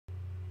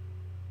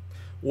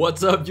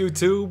What's up,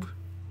 YouTube?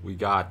 We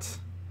got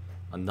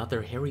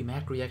another Harry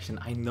Mack reaction.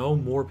 I know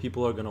more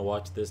people are gonna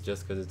watch this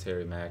just because it's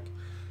Harry Mack.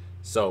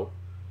 So,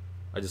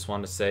 I just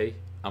want to say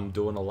I'm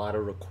doing a lot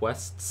of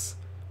requests.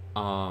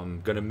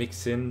 Gonna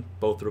mix in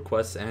both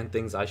requests and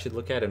things I should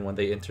look at, and when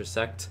they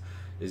intersect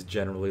is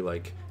generally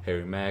like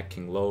Harry Mack,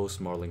 King Los,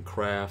 Marlon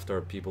Craft,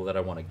 or people that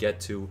I want to get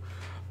to.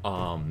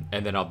 And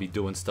then I'll be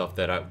doing stuff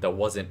that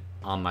wasn't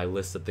on my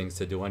list of things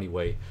to do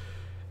anyway,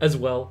 as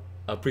well.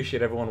 I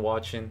appreciate everyone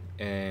watching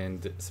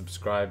and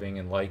subscribing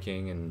and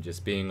liking and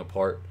just being a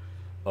part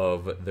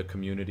of the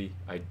community.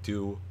 I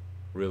do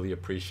really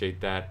appreciate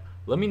that.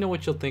 Let me know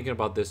what you're thinking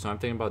about this. So I'm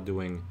thinking about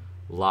doing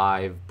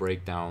live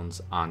breakdowns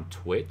on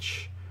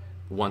Twitch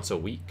once a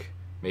week,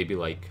 maybe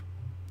like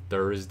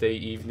Thursday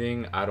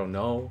evening. I don't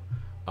know.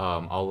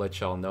 I'll let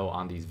y'all know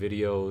on these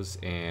videos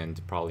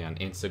and probably on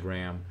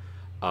Instagram.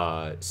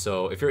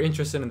 So if you're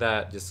interested in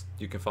that, just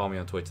you can follow me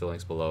on Twitter,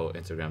 links below,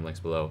 Instagram, links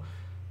below.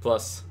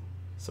 Plus,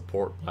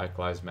 support Black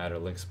Lives Matter,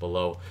 links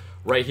below.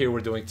 Right here, we're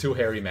doing two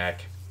Harry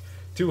Mack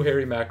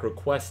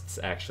requests,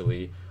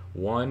 actually.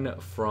 One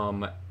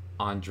from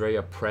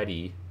Andrea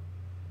Preti,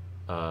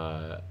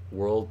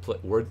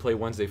 Wordplay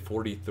Wednesday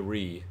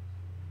 43,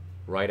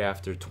 right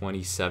after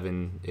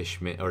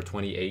 27-ish or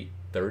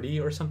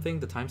 28:30 or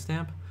something, the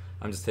timestamp.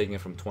 I'm just taking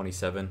it from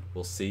 27.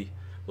 We'll see.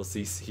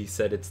 He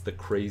said it's the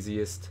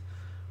craziest.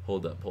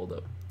 Hold up.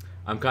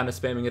 I'm kind of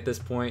spamming at this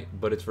point,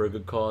 but it's for a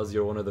good cause.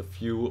 You're one of the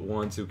few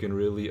ones who can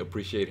really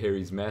appreciate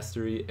Harry's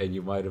mastery, and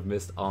you might have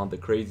missed on the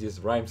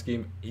craziest rhyme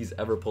scheme he's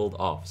ever pulled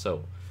off.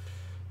 So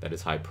that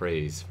is high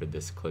praise for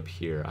this clip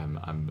here.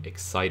 I'm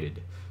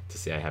excited to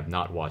say I have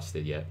not watched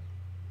it yet.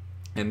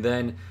 And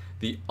then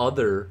the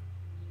other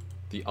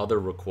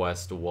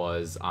request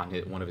was on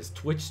one of his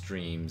Twitch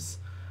streams,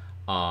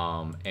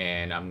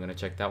 and I'm gonna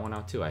check that one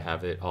out too. I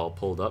have it all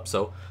pulled up,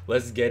 so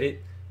let's get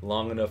it.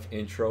 Long enough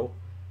intro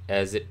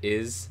as it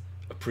is.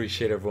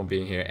 Appreciate everyone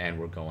being here, and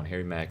we're going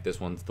Harry Mack. This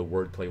one's the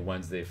Wordplay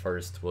Wednesday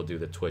first. We'll do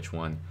the Twitch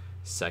one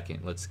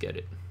second. Let's get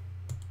it.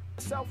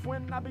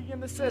 When I be in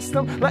the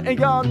system, letting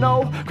y'all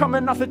know,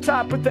 coming off the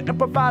top with the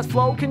improvised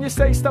flow. Can you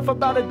say stuff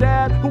about a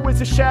dad who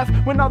is a chef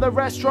when all the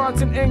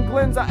restaurants in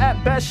England are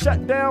at best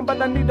shut down? But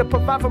I need to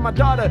provide for my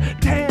daughter.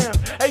 Damn,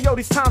 hey yo,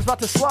 these times about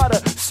to slaughter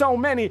so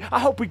many. I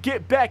hope we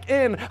get back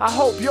in. I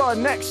hope your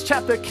next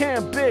chapter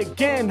can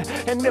begin.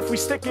 And if we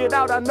stick it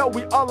out, I know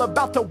we all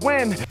about to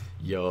win.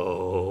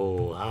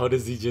 Yo, how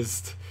does he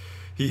hits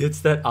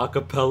that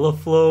acapella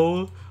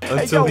flow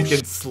until he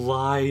can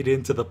slide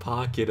into the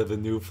pocket of the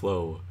new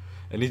flow.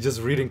 And he's just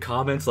reading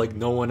comments like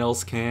no one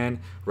else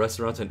can.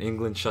 Restaurants in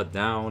England shut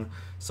down.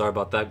 Sorry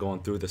about that,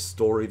 going through the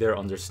story there,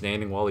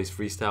 understanding while he's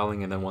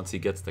freestyling, and then once he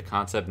gets the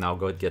concept, now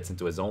gets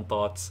into his own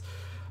thoughts.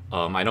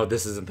 I know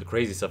this isn't the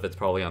crazy stuff, it's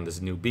probably on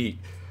this new beat,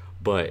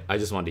 but I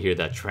just wanted to hear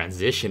that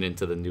transition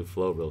into the new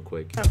flow real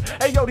quick.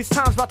 Hey yo, these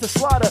times about to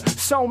slaughter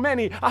so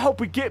many. I hope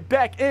we get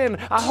back in.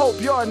 I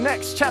hope your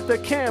next chapter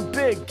can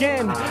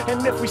begin.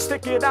 And if we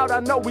stick it out,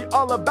 I know we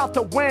all about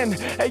to win.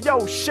 Hey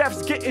yo,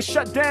 chefs getting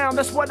shut down,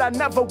 that's what I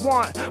never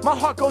want. My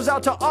heart goes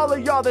out to all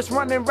of y'all that's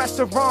running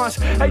restaurants.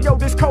 Hey yo,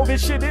 this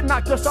COVID shit, it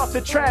knocked us off the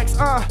tracks.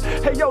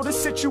 Hey yo,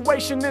 this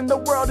situation in the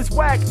world is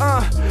whack.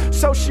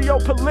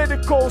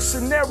 Socio-political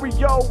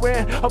scenario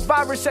and a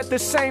virus at the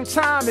same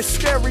time is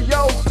scary,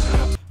 yo.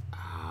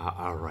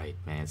 Alright,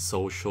 man.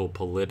 Social,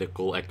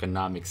 political,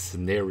 economic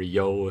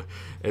scenario.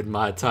 In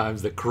my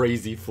times, the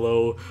crazy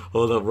flow.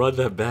 Hold up, run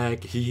that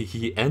back.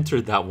 He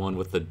entered that one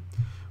with the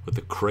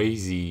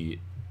crazy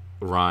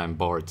rhyme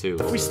bar too.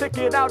 If we stick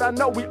it out, I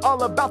know we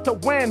all about to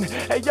win.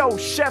 Hey yo,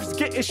 chefs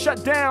getting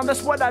shut down,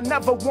 that's what I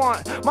never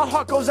want. My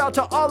heart goes out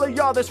to all of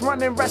y'all that's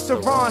running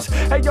restaurants.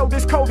 Hey yo,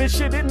 this COVID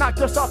shit, it knocked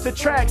us off the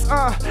tracks.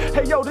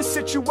 Hey yo, this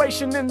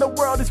situation in the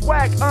world is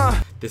whack.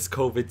 This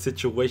COVID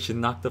situation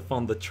knocked us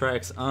on the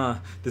tracks.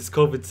 This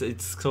COVID,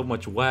 it's so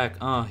much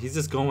whack. He's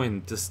just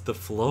going just the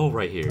flow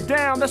right here.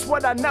 Damn, that's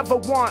what I never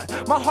want.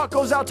 My heart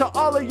goes out to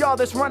all of y'all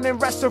that's running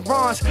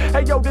restaurants.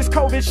 Hey yo, this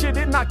COVID shit,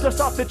 it knocked us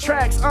off the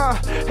tracks.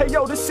 Hey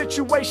yo, this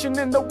situation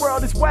in the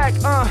world is whack.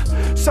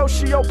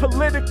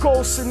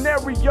 Socio-political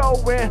scenario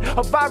and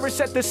a virus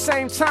at the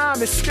same time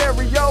is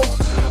scary, yo.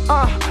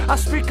 I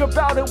speak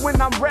about it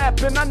when I'm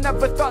rapping. I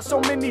never thought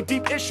so many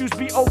deep issues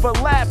be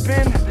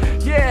overlapping.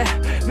 Yeah,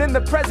 then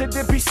the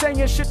president be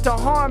saying shit to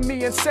harm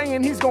me and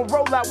saying he's gonna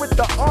roll out with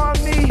the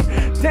army.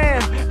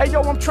 Damn, hey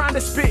yo, I'm trying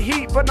to spit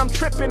heat, but I'm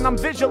tripping. I'm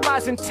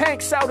visualizing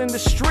tanks out in the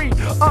street.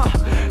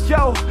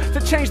 Yo,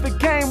 to change the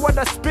game, what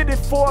I spit it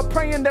for,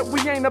 praying that we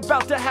ain't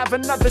about to have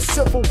another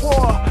civil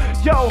war.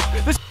 Yo,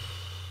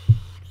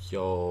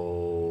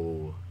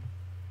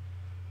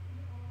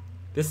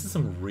 this is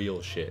some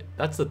real shit.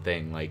 That's the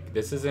thing. Like,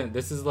 this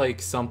is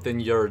like something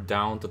you're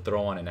down to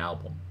throw on an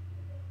album.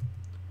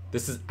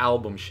 This is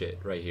album shit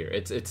right here.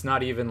 It's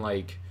not even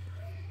like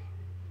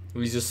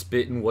he's just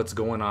spitting what's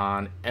going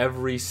on.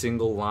 Every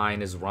single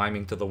line is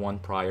rhyming to the one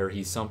prior.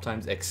 He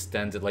sometimes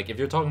extends it. Like, if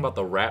you're talking about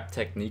the rap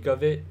technique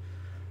of it,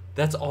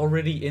 that's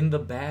already in the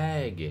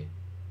bag.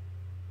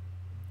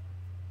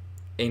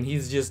 and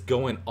he's just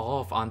going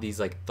off on these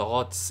like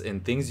thoughts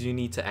and things you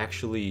need to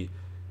actually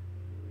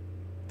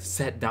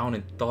sat down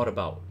and thought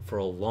about for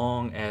a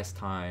long ass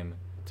time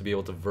to be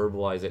able to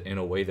verbalize it in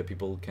a way that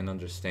people can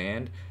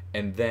understand,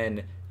 and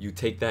then you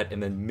take that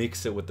and then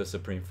mix it with the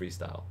supreme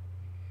freestyle.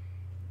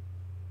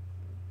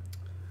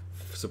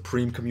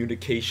 Supreme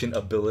communication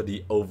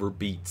ability over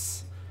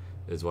beats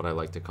is what I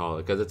like to call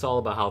it, because it's all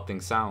about how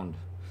things sound.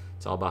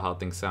 It's all about how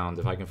things sound.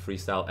 If I can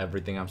freestyle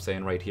everything I'm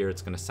saying right here,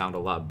 it's gonna sound a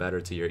lot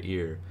better to your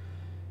ear.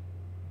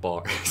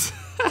 Bars.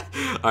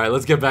 Alright,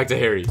 let's get back to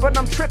Harry. But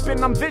I'm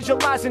tripping, I'm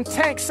visualizing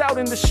tanks out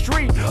in the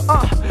street.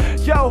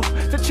 Yo,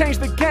 to change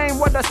the game,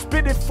 what I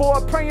spit it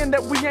for. Praying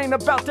that we ain't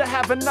about to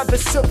have another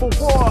civil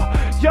war.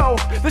 Yo,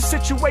 the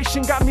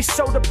situation got me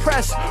so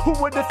depressed. Who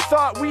would have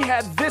thought we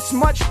had this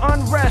much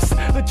unrest?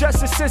 The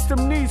justice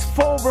system needs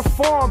full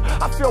reform.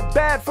 I feel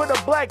bad for the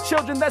black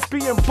children that's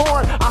being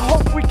born. I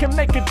hope we can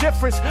make a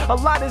difference. A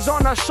lot is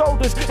on our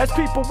shoulders as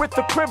people with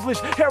the privilege.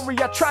 Harry,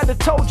 I tried to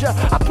told ya,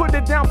 I put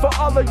it down for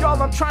all of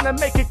y'all. I'm trying to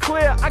make it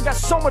clear. I got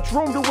so much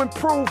room to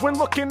improve when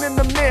looking in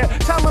the mirror.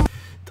 Tell him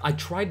I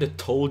tried to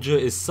told ya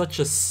is such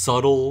a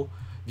subtle.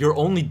 You're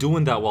only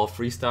doing that while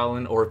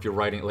freestyling, or if you're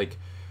writing. Like,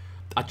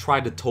 I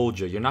tried to told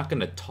ya, you're not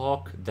gonna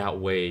talk that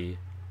way,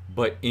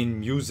 but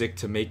in music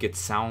to make it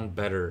sound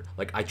better.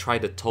 Like, I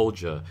tried to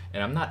told ya,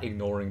 and I'm not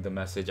ignoring the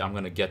message. I'm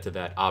gonna get to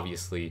that.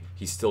 Obviously,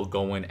 he's still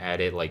going at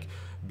it. Like,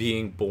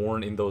 being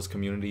born in those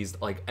communities.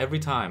 Like, every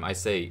time I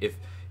say,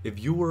 if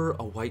you were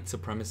a white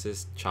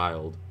supremacist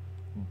child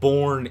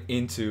born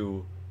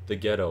into the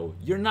ghetto,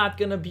 you're not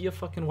gonna be a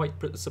fucking white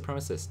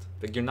supremacist.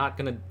 Like, you're not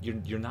gonna,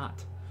 you're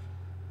not.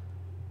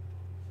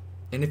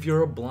 And if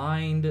you're a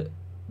blind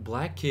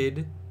black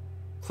kid,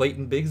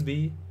 Clayton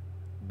Bigsby,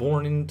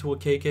 born into a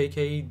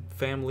KKK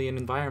family and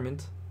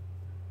environment,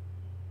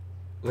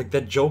 like,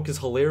 that joke is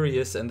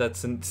hilarious and that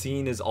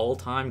scene is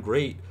all-time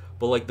great,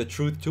 but like, the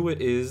truth to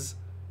it is,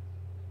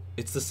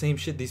 it's the same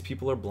shit. These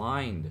people are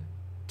blind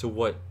to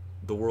what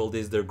the world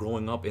is. They're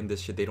growing up in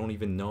this shit. They don't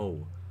even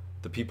know.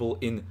 The people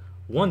in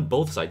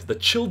both sides, the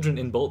children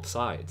in both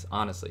sides,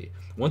 honestly.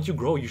 Once you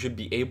grow, you should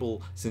be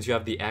able, since you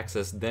have the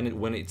access, then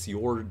when it's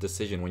your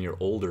decision, when you're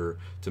older,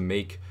 to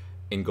make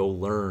and go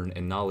learn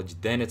and knowledge,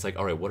 then it's like,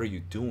 all right, what are you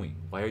doing?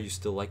 Why are you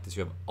still like this?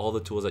 You have all the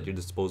tools at your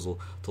disposal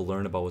to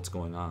learn about what's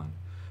going on.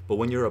 But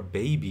when you're a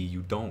baby,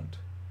 you don't.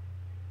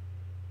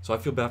 So I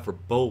feel bad for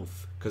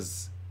both,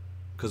 because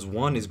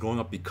one is growing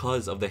up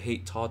because of the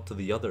hate taught to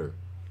the other.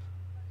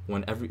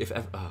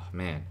 Oh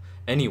man.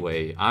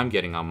 Anyway, I'm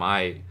getting on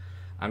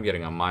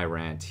my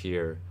rant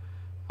here.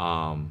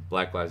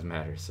 Black Lives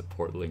Matter,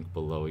 support link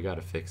below. We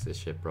gotta fix this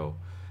shit, bro.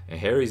 And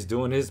Harry's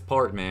doing his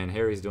part, man.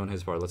 Harry's doing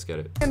his part. Let's get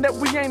it. And that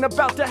we ain't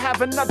about to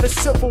have another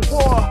civil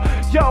war.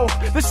 Yo,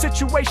 the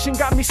situation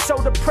got me so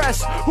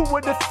depressed. Who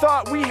would have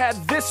thought we had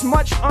this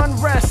much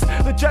unrest?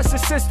 The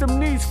justice system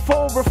needs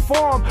full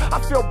reform.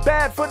 I feel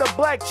bad for the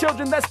black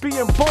children that's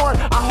being born.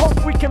 I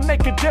hope we can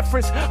make a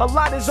difference. A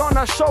lot is on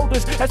our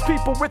shoulders as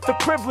people with the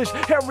privilege.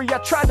 Harry, I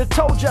tried to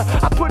told ya,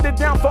 I put it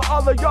down for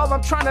all of y'all.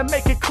 I'm trying to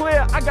make it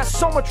clear. I got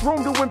so much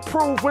room to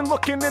improve when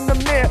looking in the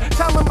mirror.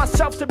 Telling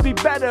myself to be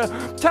better.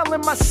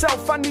 Telling myself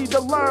I need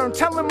to learn.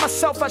 Telling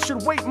myself I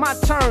should wait my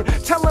turn.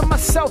 Telling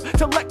myself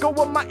to let go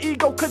of my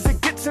ego cause it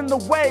gets in the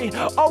way.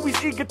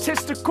 Always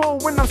egotistical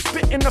when I'm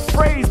spitting a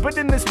phrase. But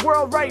in this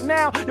world right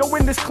now, yo,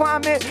 in this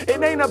climate, it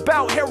ain't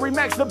about Harry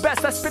Mack's the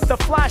best. I spit the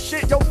fly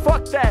shit, yo,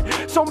 fuck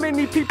that. So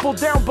many people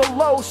down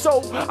below,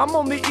 so I'm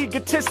only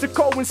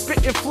egotistical when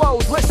spitting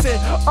flows. Listen,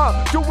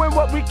 doing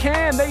what we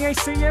can, they ain't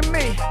seeing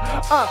me.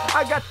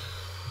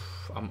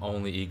 I'm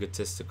only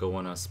egotistical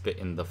when I'm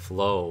spitting the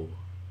flow.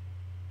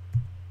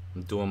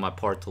 I'm doing my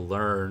part to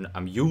learn.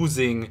 I'm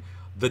using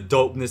the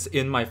dopeness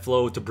in my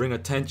flow to bring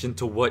attention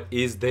to what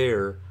is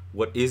there,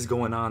 what is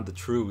going on, the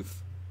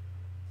truth.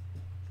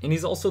 And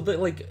he's also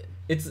like,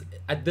 it's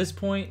at this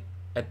point,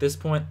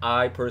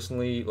 I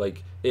personally,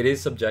 like, it is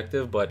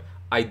subjective, but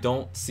I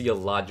don't see a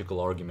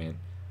logical argument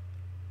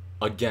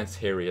against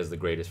Harry as the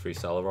greatest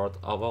freestyler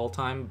of all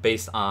time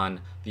based on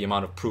the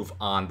amount of proof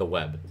on the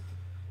web.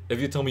 If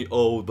you tell me,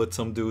 oh, but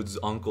some dude's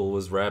uncle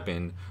was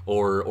rapping,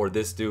 or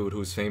this dude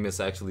who's famous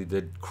actually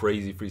did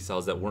crazy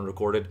freestyles that weren't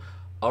recorded,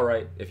 all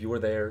right, if you were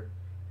there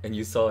and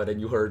you saw it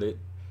and you heard it,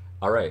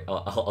 all right,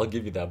 I'll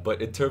give you that.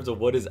 But in terms of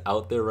what is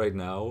out there right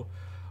now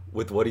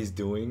with what he's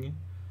doing,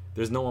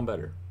 there's no one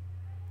better.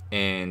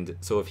 And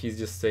so if he's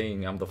just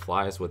saying I'm the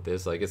flyest with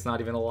this, like, it's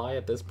not even a lie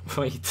at this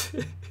point.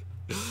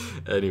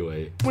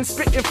 Anyway, when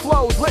spitting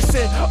flows,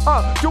 listen,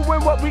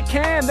 doing what we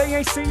can, they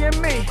ain't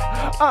seeing me.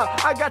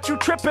 I got you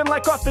tripping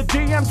like off the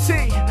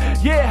DMT.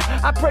 Yeah,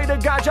 I pray to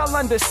God y'all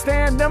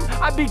understand them.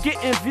 I be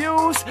getting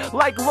views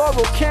like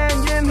Laurel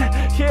Canyon.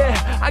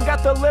 Yeah, I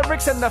got the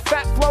lyrics and the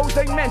fat flows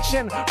they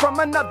mention from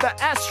another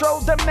astro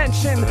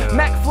dimension.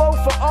 Mac flow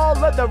for all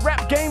of the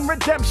rap game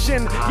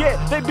redemption.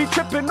 Yeah, they be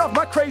tripping off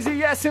my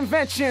crazy ass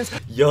inventions.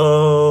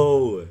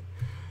 Yo,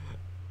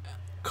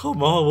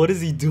 come on, what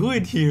is he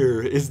doing here?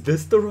 Is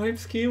this the rhyme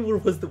scheme, or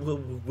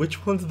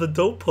which one's the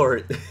dope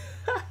part?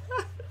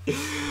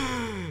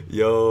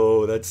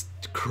 Yo, that's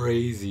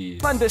crazy.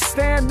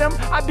 Understand them,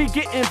 I be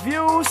getting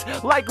views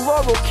like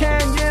Laurel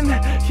Canyon.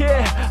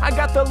 Yeah, I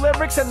got the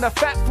lyrics and the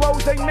fat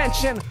flows they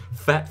mention.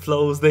 Fat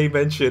flows they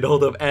mention.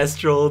 Hold up,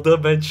 astral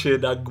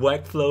dimension.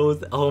 Whack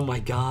flows. Oh my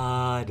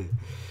god.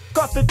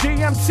 Got the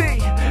DMT,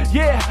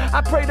 yeah, I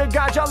pray to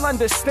God y'all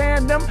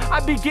understand them. I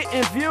be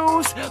getting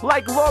views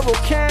like Laurel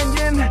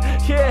Canyon.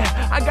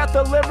 Yeah, I got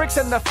the lyrics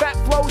and the fat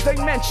flows they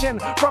mention.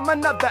 From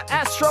another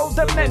astral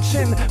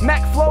dimension.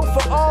 Mac flow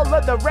for all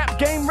of the rap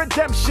game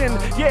redemption.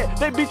 Yeah,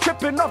 they be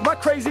tripping off my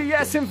crazy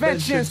ass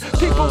inventions.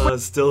 People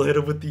still hit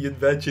him with the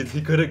inventions.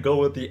 He couldn't go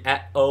with the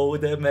at-o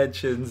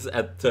dimensions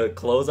to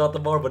close out the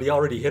bar, but he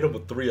already hit him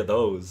with 3 of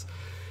those.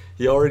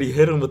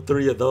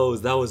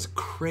 That was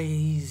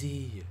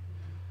crazy.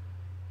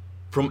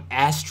 From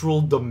astral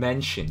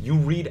dimension. You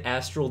read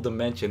astral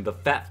dimension. The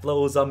fat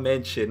flows I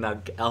mentioned.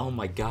 Oh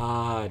my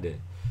god.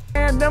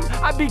 Them,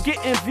 I be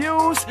getting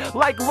views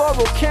like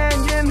Laurel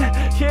Canyon.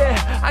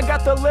 Yeah, I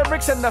got the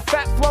lyrics and the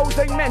fat flows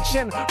they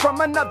mention.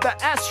 From another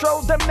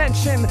astral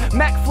dimension.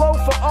 Mac flow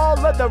for all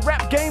of the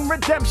rap game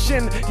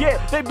redemption.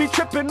 Yeah, they be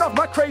tripping off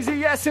my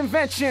crazy ass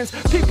inventions.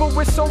 People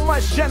with so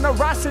much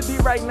generosity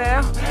right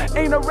now.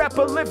 Ain't a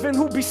rapper living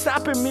who be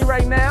stopping me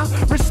right now.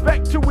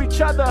 Respect to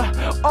each other,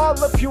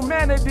 all of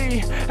humanity.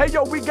 Hey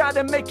yo, we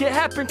gotta make it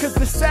happen cause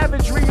the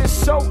savagery is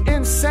so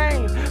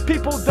insane.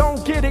 People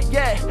don't get it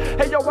yet.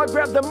 Hey yo, I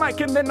grab the mic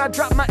and then I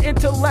drop my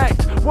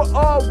intellect. We're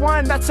all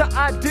one, that's an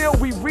ideal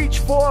we reach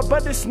for,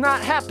 but it's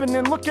not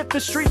happening. Look at the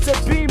streets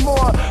of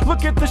B-more.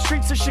 Look at the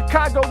streets of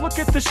Chicago. Look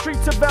at the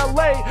streets of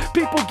LA.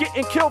 People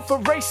getting killed for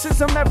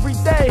racism every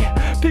day.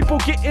 People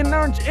getting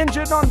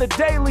injured on the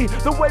daily.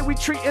 The way we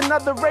treating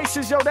other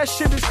races, yo, that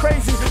shit is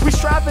crazy. We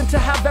striving to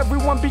have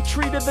everyone be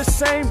treated the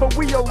same, but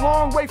we a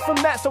long way from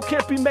that, so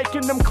can't be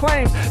making them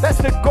claims. That's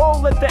the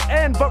goal at the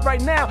end, but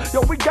right now,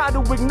 yo, we got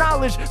to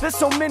acknowledge there's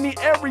so many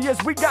areas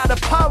we gotta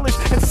polish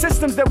and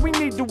systems that we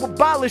need to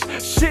abolish.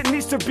 Shit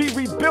needs to be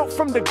rebuilt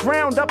from the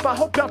ground up. I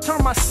hope y'all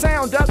turn my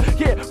sound up.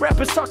 Yeah,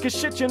 rappers talking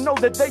shit, you know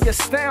that they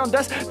astound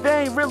us.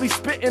 They ain't really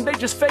spitting, they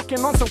just faking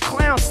on some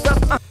clown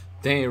stuff.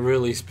 They ain't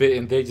really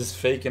spitting, they just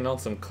faking on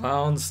some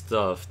clown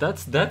stuff.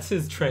 That's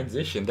his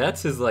transition.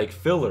 That's his like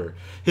filler.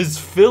 His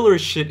filler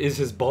shit is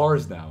his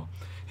bars now.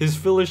 His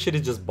filler shit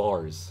is just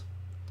bars.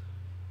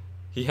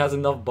 He has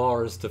enough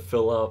bars to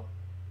fill up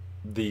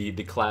the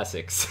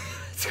classics.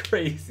 It's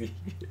crazy.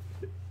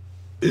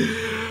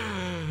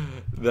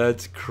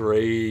 That's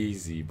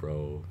crazy,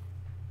 bro.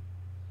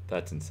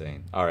 That's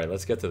insane. All right,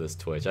 let's get to this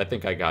Twitch. I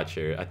think I got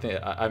your. I think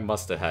I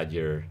must have had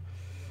your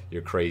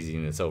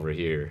craziness over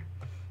here.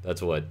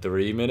 That's what,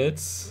 3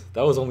 minutes?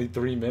 That was only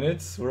 3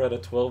 minutes. We're at a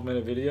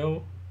 12-minute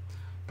video.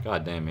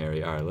 God damn,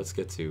 Harry. All right, let's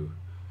get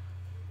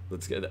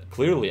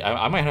clearly.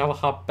 I might have to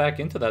hop back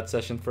into that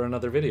session for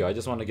another video. I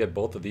just want to get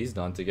both of these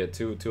done to get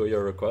two of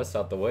your requests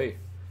out the way.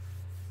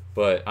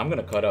 But I'm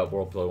gonna cut out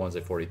Wordplay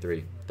Wednesday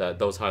 43.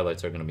 Those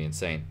highlights are gonna be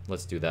insane.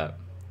 Let's do that.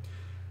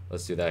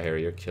 Let's do that,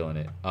 Harry. You're killing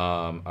it.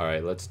 All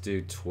right, let's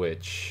do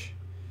Twitch.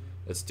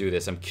 Let's do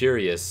this. I'm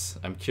curious.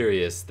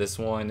 This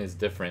one is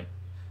different.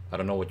 I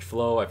don't know which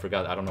flow. I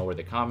forgot. I don't know where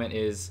the comment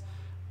is.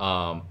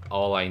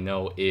 All I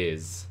know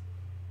is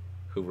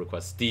who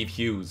requested. Steve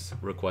Hughes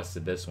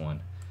requested this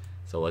one.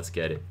 So let's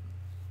get it.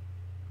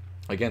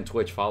 Again,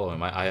 Twitch. Follow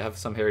him. I have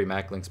some Harry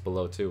Mack links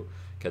below too.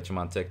 Catch him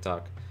on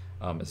TikTok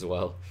as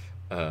well.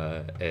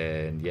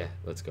 And yeah,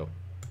 let's go.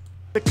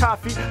 The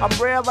coffee, I'm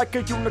rare like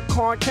a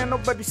unicorn, can't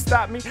nobody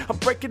stop me. I'm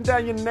breaking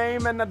down your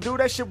name and I do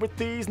that shit with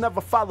these.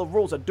 Never follow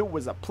rules, I do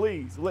as I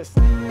please.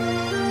 Listen.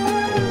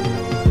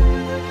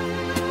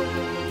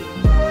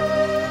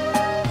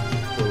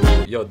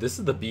 Yo, this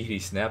is the beat he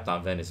snapped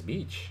on Venice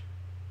Beach.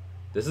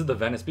 This is the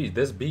Venice Beach.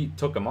 This beat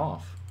took him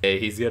off. Hey,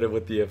 he's getting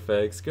with the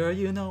effects. Girl,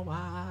 you know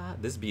why.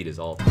 This beat is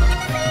all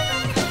time.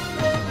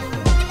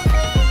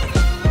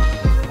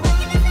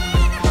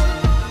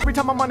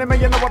 Every time I'm on it, man,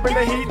 you know I bring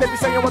the heat. They be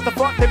saying what the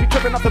fuck, they be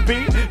tripping off the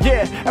beat.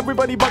 Yeah,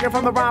 everybody bugging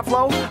from the rhyme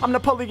flow. I'm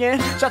Napoleon,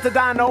 shout to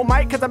Dino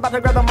Mike, cause I'm about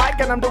to grab the mic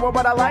and I'm doing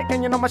what I like.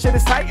 And you know my shit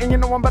is tight, and you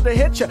know I'm about to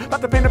hit ya,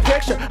 about to paint a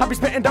picture. I be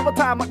spitting double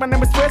time like my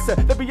name is Twista.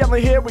 They be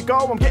yelling, here we go,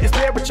 I'm getting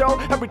spiritual.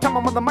 Every time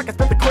I'm on the mic, I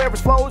spit the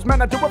clearest flows.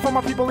 Man, I do it for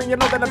my people, and you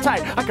know that I'm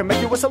tight. I can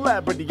make you a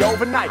celebrity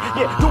overnight.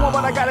 Yeah, doing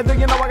what I gotta do,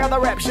 you know I got the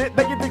rap shit.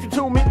 They addicted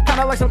to me,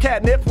 kinda like some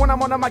catnip. When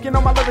I'm on the mic, you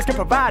know my lyrics can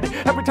provide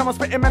it. Every time I'm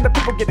spitting, man, the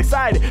people get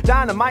excited.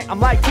 Dynamite,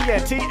 I'm like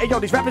TNT. Hey yo,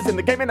 these rappers in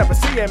the game ain't never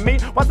seeing me.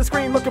 Watch the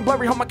screen looking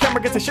blurry, hope my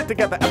camera gets the shit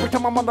together. Every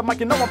time I'm on the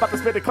mic, you know I'm about to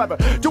spit it clever.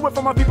 Do it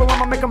for my people,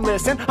 I'ma make them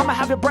listen. I'ma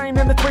have your brain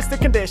in the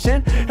twisted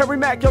condition. Harry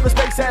Mack, yo, the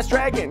space ass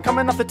dragon.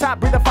 Coming off the top,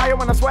 breathe the fire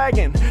when I'm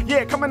swagging.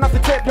 Yeah, coming off the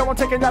tip, yo, I'm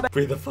taking out.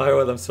 Breathe the fire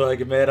when I'm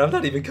swagging, man. I'm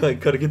not even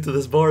cutting into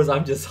this bars.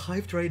 I'm just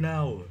hyped right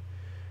now.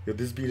 Yo,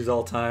 this beat is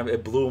all time.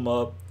 It blew him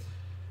up.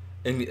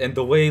 And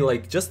the way,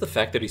 like, just the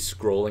fact that he's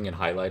scrolling and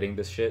highlighting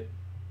this shit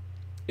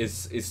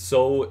is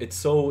so, it's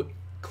so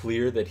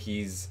clear that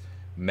he's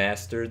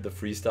mastered the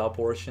freestyle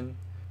portion,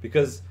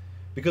 because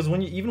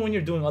when even when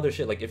you're doing other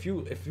shit, like if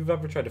you've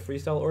ever tried to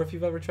freestyle, or if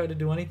you've ever tried to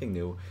do anything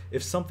new,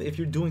 if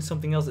you're doing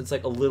something else, it's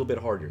like a little bit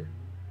harder.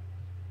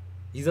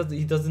 He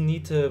doesn't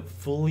need to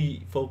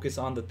fully focus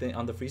on the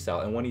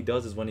freestyle, and when he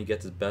does is when he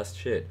gets his best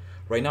shit.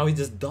 Right now he's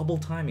just double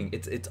timing.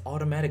 It's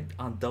automatic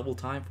on double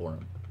time for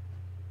him.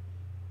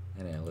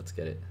 And yeah, let's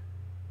get it.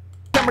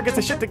 Camera gets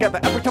his shit together.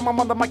 Every time I'm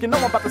on the mic, you know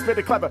I'm about to spit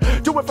it clever.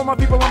 Do it for my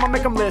people, I'ma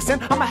make them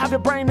listen. I'ma have your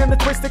brain in a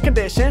twisted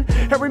condition.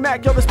 Harry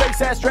Mack, yo, the space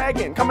ass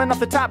dragon. Coming off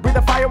the top, breathe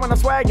the fire when I'm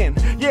swagging.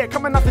 Yeah,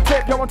 coming off the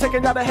tip, yo, I'm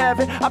taking y'all to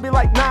heaven. I'll be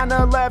like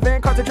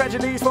 9/11, causing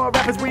tragedies for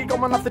rappers. We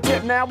going off the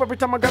tip now. Every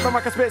time I grab a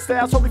mic, I spit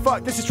styles. Holy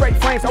fuck, this is straight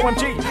flames.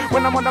 OMG,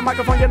 when I'm on the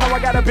microphone, you know I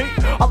gotta be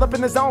all up in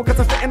the zone, cause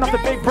I'm spitting off the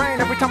big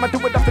brain. Every time I do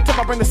it off the tip,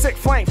 I bring the sick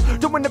flames.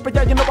 Doing it for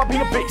y'all, you know I be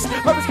a beast.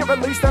 Love is get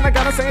released, and I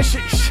gotta say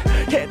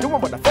sheesh. Yeah,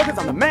 doing what the fuck is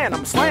I'm the man,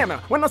 I'm slamming.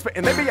 When I'm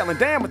spitting, they be yelling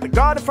damn with the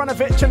God in front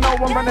of it, you know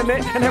I'm running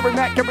it. And Harry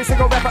Mack, every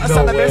single rapper a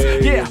son of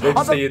this. Yeah,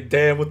 they saying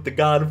damn with the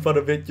God in front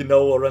of it, you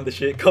know I'll run the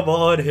shit. Come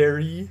on,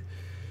 Harry.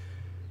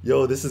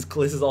 Yo, this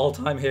is all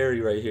time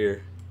Harry right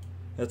here.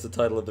 That's the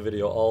title of the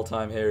video, All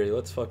Time Harry.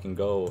 Let's fucking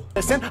go.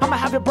 Listen, I'ma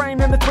have your brain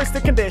in a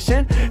twisted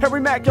condition. Harry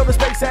Mack, yo, the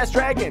space ass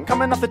dragon.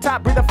 Coming off the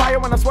top, breathe the fire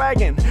when I'm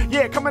swagging.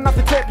 Yeah, coming off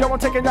the tip, yo, I'm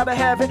taking y'all to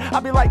heaven.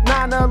 I'll be like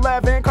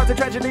 9/11, causing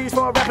tragedies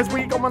for rappers.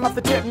 We going off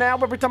the tip now.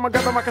 Every time I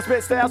grab a mic, I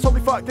spit styles.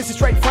 Holy fuck, this is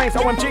straight flames.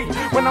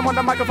 OMG, when I'm on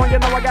the microphone, you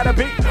know I gotta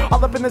be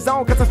all up in the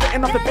zone, cause I'm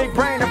spitting off the big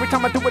brain. Every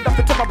time I do it off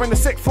the tip, I bring the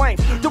sick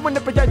flames. Doing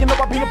it for y'all, you know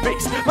I be a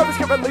beast. Love is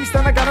get released,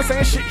 and I gotta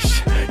say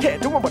sheesh. Yeah,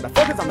 doing what the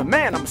fuck is I'm the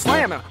man, I'm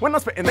slamming. When I'm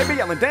spitting, they be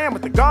yelling damn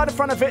with the God in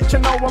front of it. You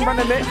know I'm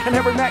running it, and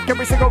Harry Mack,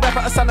 every single rapper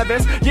a son of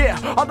this. Yeah,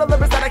 all the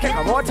lyrics that I can't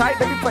come more tight.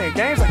 They be playing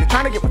games like they're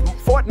trying to get with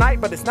Fortnite,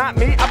 but it's not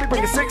me. I be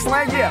bringing six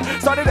slang, yeah.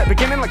 Started at the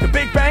beginning like the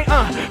Big Bang,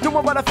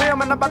 doing what I feel,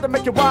 man, I'm about to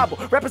make you wobble.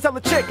 Rappers tell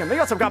the chicken, they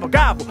got some gobble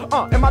gobble.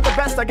 Am I the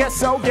best? I guess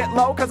so. Get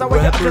low, cause I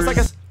wake up just like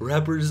a...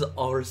 Rappers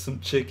are some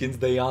chickens,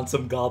 they on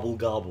some gobble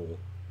gobble.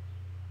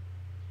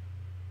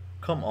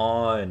 Come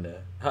on.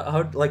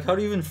 How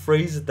do you even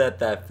phrase it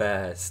that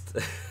fast?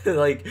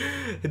 Like,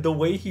 the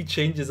way he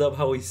changes up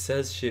how he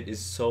says shit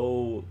is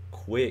so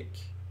quick.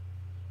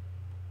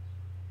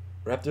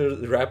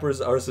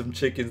 Rappers are some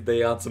chickens,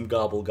 they on some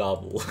gobble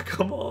gobble.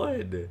 Come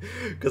on.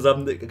 Cause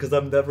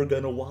I'm never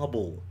gonna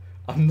wobble.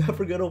 I'm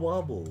never gonna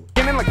wobble.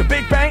 Getting like the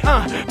Big Bang,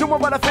 doing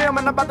what I feel,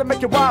 man, I'm about to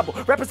make you wobble.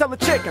 Rappers tell the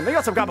chicken, they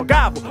got some gobble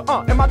gobble.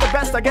 Am I the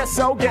best? I guess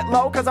so. Get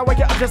low, cause I wake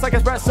up just like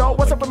espresso.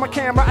 What's up with my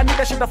camera? I need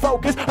that shit to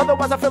focus.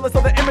 Otherwise I feel as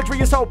though the imagery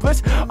is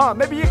hopeless.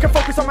 Maybe you can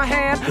focus on my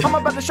hand. I'm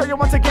about to show you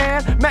once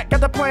again. Mac got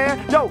the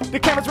plan. Yo, the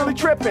camera's really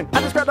tripping. I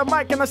just grabbed the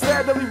mic and I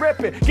steadily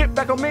ripping. Get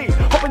back on me,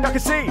 hoping y'all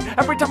can see.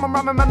 Every time I'm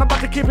rhyming, man, I'm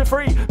about to keep it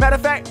free. Matter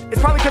of fact,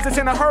 it's probably cause it's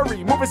in a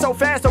hurry. Moving so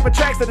fast over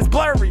tracks that it's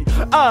blurry.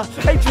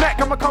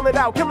 H-Mac, I'ma call it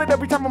out. Kill it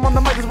every time I'm on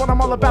the mic is what I'm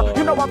all about.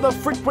 You know I'm the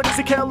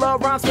frequency killer,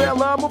 rhymes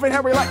filler, moving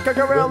Harry like a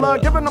gorilla,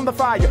 giving them the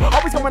fire,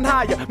 always going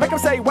higher, make them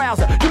say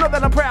wowza. You know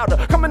that I'm prouder,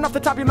 coming off the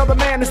top, you know the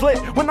man is lit.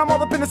 When I'm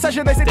all up in the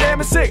session, they say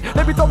damn it's sick.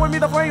 They be throwing me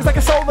the flames like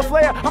a solar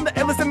flare. I'm the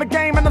illest in the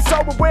game and I'm so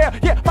aware.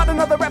 Yeah, find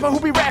another rapper who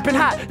be rapping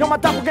hot. Yo, my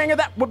doppelganger,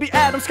 that would be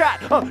Adam Scott.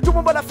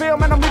 Doing what I feel,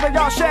 man, I'm leaving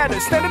y'all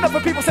shattered. Standing up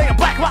for people saying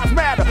Black Lives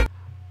Matter.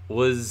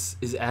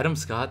 Is Adam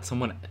Scott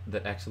someone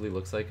that actually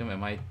looks like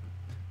him?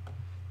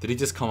 Did he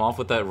just come off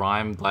with that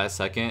rhyme last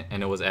second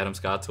and it was Adam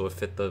Scott, so it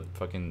fit the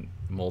fucking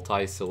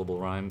multi-syllable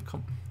rhyme?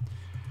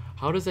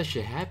 How does that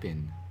shit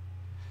happen?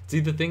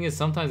 See, the thing is,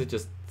 sometimes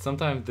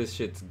this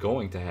shit's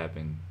going to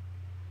happen.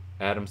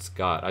 Adam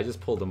Scott. I just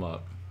pulled him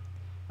up.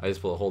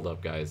 Hold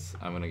up, guys.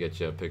 I'm gonna get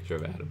you a picture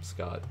of Adam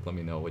Scott. Let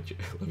me know what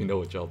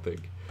y'all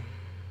think.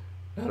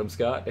 Adam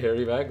Scott,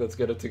 Harry Mack, let's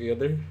get it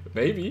together.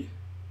 Maybe.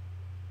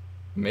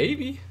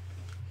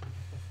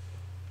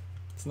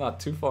 It's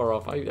not too far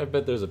off. I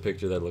bet there's a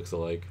picture that looks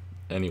alike.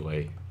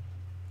 Anyway,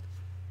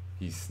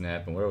 he's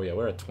snapping. Where are we at?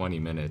 We're at 20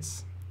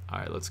 minutes. All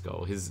right, let's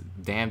go.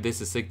 Damn,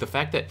 this is sick. The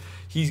fact that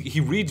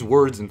he reads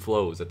words and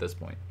flows at this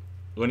point.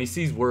 When he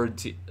sees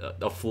words,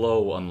 a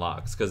flow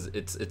unlocks because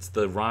it's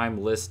the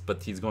rhyme list,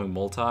 but he's going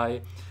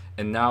multi,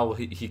 and now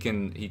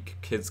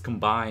he's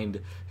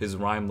combined his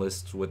rhyme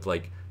lists with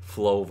like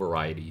flow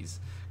varieties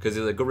because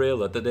he's like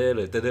gorilla,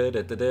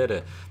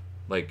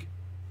 like.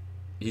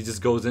 He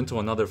just goes into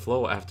another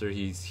flow after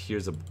he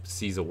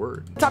sees a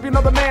word. Top, you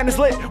know the man is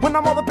lit. When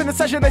I'm all up in the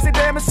session, they say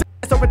damn it's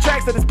over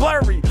tracks that it's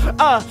blurry.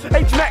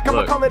 H-Mac,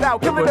 I'ma call it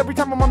out. Kill it every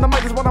time I'm on the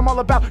mic is what I'm all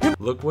about.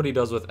 Look what he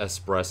does with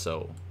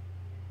espresso.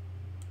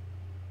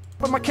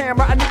 With my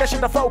camera, I need that shit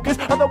to focus.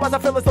 Otherwise I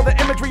feel as though the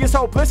imagery is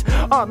hopeless.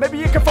 Maybe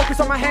you can focus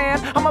on my hand.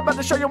 I'm about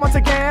to show you once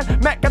again.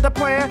 Mac got the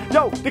plan.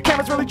 Yo, the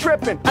camera's really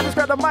tripping. I just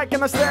grabbed the mic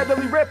and I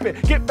steadily ripping.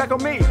 Get back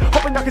on me,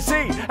 hoping y'all can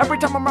see. Every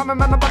time I'm rhyming,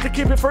 man, I'm about to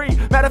keep it free.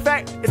 Matter of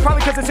fact, it's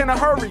probably cause it's in a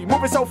hurry.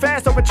 Moving so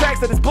fast over tracks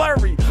that it's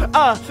blurry.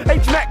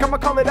 H-Mac, I'ma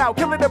call it out.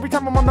 Kill it every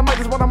time I'm on the mic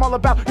is what I'm all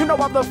about. You know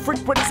I'm the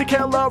frequency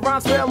killer,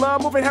 rhymes filler,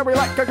 moving Harry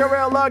like a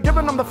gorilla,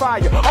 giving them the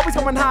fire, always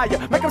going higher,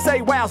 make them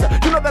say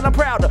wowza. You know that I'm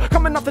prouder,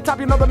 coming off the top,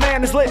 you know the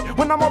man is lit.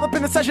 When I'm all up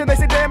in the session, they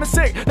say damn it's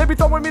sick. They be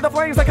throwing me the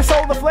flames like a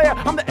solar flare.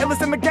 I'm the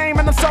illest in the game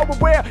and I'm so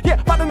aware.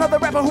 Yeah, find another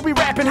rapper who be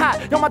rapping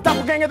hot. Yo, my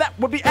doppelganger, that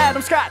would be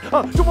Adam Scott.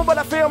 Doing what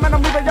I feel, man,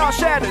 I'm leaving y'all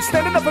shattered.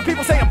 Standing up for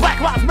people saying Black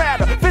Lives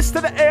Matter. Fists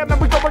to the air, man,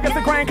 we go against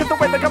the grain, cause the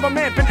way the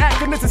government been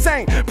acting, this is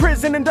insane.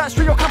 Prison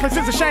industrial complex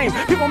is a shame.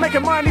 People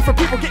making money for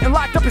people getting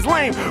locked up is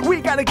lame.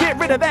 We gotta get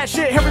rid of that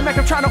shit. Harry Mack,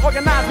 I'm trying to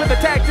organize with the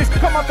tactics.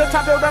 Come off the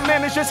top, build a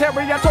man, it's just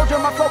Harry. I told you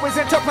my flow is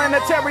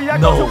interplanetary. I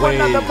go to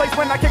another place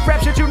when I kick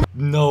rap shit, you know.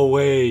 No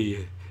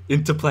way.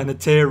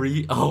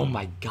 Interplanetary. Oh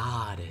my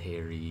god,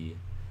 Harry.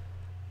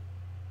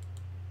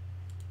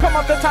 Come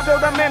off the top,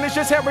 build a man, it's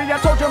just Harry. I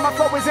told you my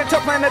flow is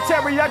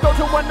interplanetary. I go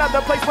to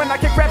another place when I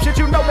kick rap shit,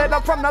 you know that I'm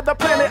from another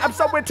planet. I'm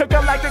so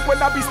intergalactic when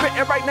I be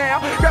spitting right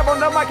now. Grab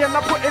on the mic and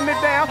I'm putting it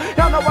down.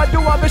 Y'all know I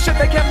do all the shit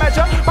they can't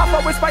measure. My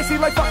flow is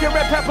spicy like fucking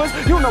red peppers.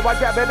 You know I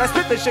grab it, I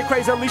spit this shit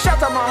crazily. Shout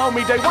out my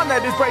homie Day One,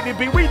 that is Brady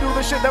B. We do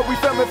the shit that we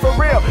feeling for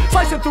real.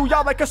 Slicing through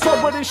y'all like a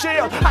sword with a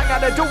shield. I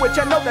gotta do it,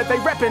 you know that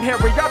they reppin'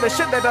 Harry. Y'all the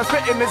shit that I'm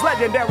spitting is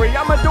legendary.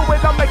 I'ma do it,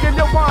 I'm making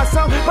you want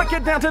some. Break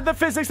it down to the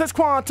physics that's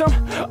quantum.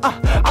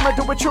 I'ma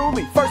do it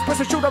truly. First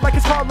person shooter like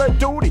it's Call of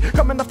Duty.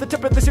 Coming off the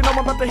tip of this, you know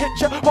I'm about to hit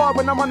ya hard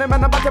when I'm on it,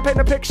 man, I'm about to paint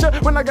a picture.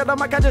 When I got a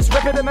mic, I just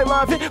rip it and they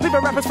love it.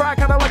 Leaving rappers fried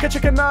kinda like a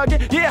chicken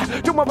nugget. Yeah,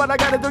 doing what I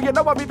gotta do, you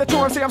know I be the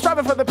true MC. I'm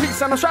striving for the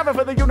peace and I'm striving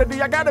for the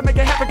unity. I gotta make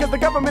it happen cause the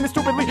government is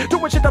stupidly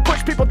doing shit to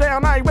push people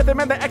down. I ain't with it,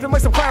 man, they acting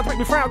like some clowns, make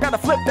me frown. Gotta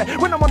flip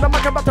that. When I'm on the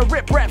mic, I'm about to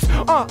rip raps.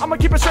 I'ma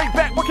keep it straight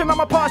back, working on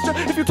my posture.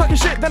 If you talking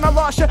shit, then I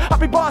lost ya. I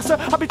be bossa,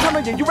 I be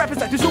telling you, you rappers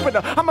like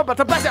Jupiter. I'm about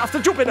to blast it off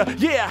to Jupiter,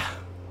 yeah.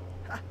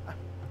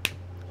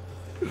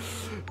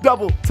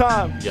 Double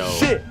time. Yo.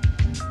 Shit.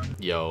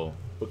 Yo,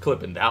 we're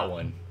clipping that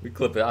one. We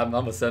clip it. I'm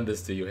gonna send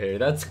this to you, Harry.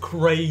 That's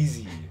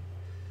crazy.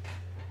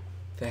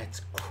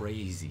 That's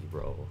crazy,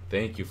 bro.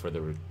 Thank you for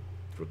the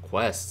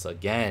requests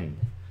again.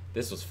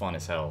 This was fun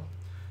as hell.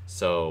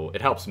 So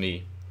it helps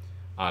me,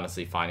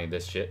 honestly, finding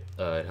this shit.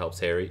 It helps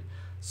Harry.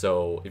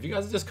 So if you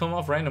guys just come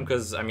off random,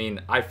 because I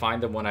mean, I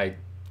find them when I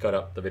cut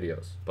up the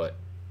videos. But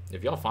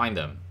if y'all find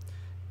them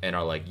and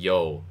are like,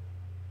 yo,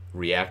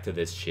 react to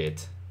this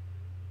shit,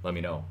 let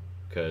me know.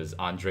 Because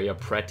Andrea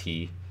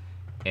Preti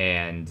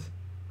and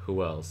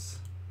who else?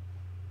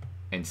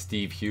 And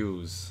Steve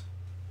Hughes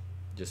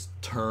just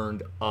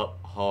turned up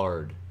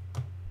hard.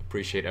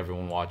 Appreciate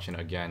everyone watching.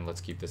 Again, let's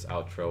keep this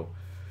outro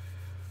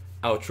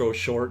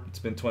short. It's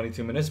been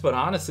 22 minutes, but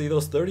honestly,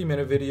 those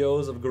 30-minute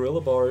videos of Gorilla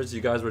Bars,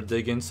 you guys were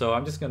digging. So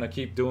I'm just gonna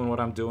keep doing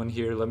what I'm doing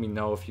here. Let me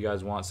know if you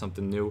guys want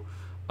something new.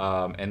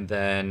 And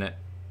then,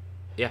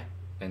 yeah,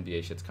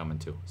 NBA shit's coming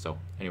too. So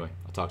anyway,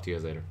 I'll talk to you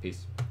guys later.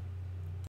 Peace.